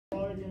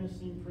going to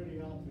seem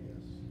pretty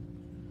obvious,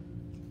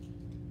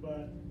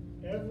 but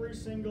every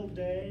single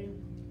day,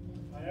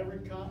 on every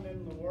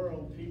continent in the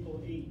world,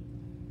 people eat.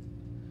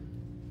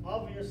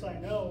 Obvious, I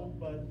know,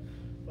 but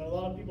a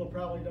lot of people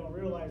probably don't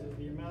realize is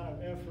the amount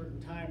of effort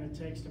and time it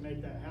takes to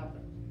make that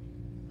happen.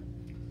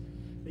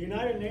 The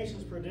United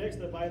Nations predicts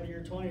that by the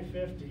year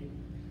 2050,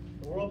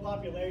 the world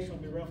population will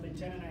be roughly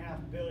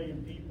 10.5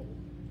 billion people.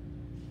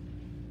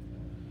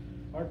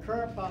 Our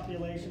current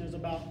population is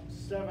about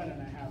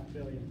 7.5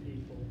 billion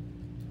people,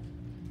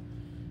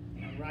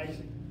 and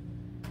rising.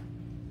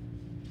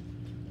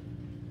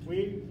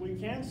 We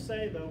can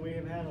say, though, we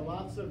have had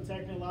lots of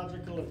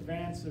technological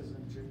advances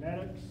in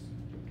genetics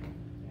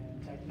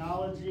and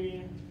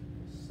technology,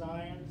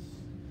 science,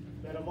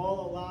 that have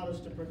all allowed us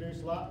to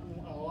produce a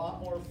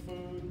lot more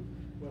food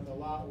with a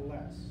lot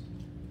less.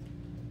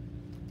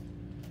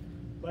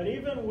 But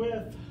even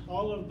with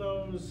all of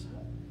those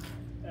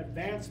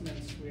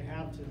advancements we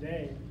have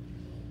today,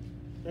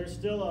 there's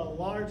still a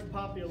large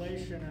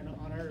population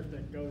on Earth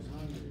that goes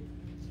hungry.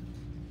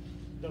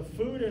 The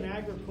Food and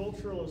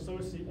Agricultural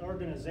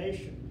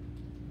Organization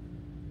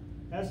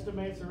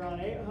estimates around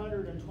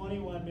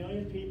 821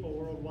 million people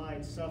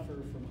worldwide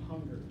suffer from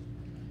hunger.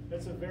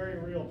 That's a very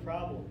real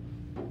problem.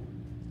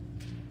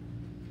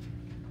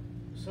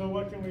 So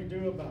what can we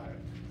do about it?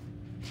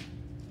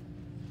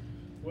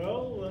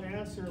 Well, the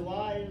answer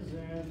lies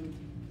in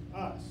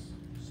us,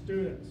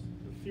 students,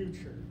 the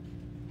future.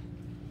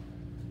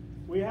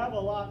 We have a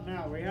lot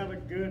now. We have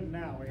it good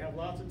now. We have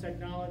lots of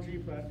technology,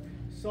 but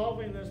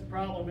solving this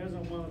problem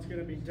isn't one that's going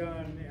to be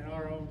done in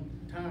our own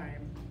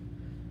time,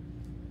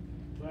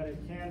 but it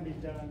can be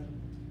done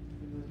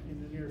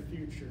in the near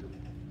future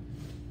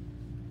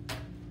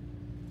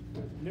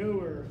with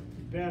newer,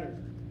 better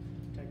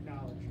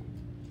technology.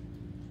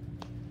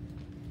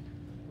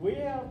 We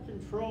have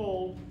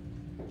control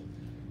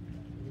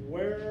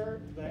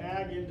where the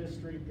ag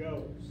industry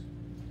goes.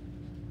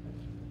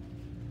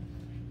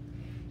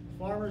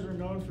 Farmers are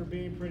known for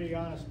being pretty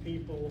honest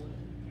people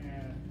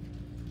and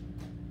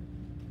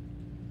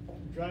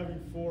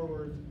driving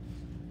forward,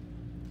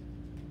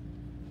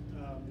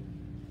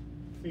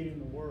 feeding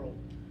the world.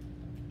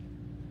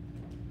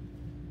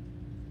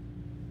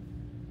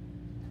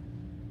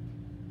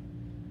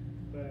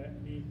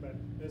 But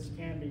this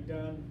can be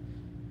done.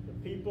 The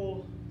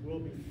people will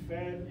be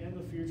fed in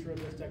the future of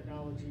this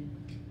technology,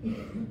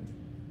 and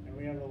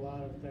we have a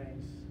lot of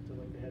things to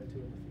look ahead to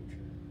in the future.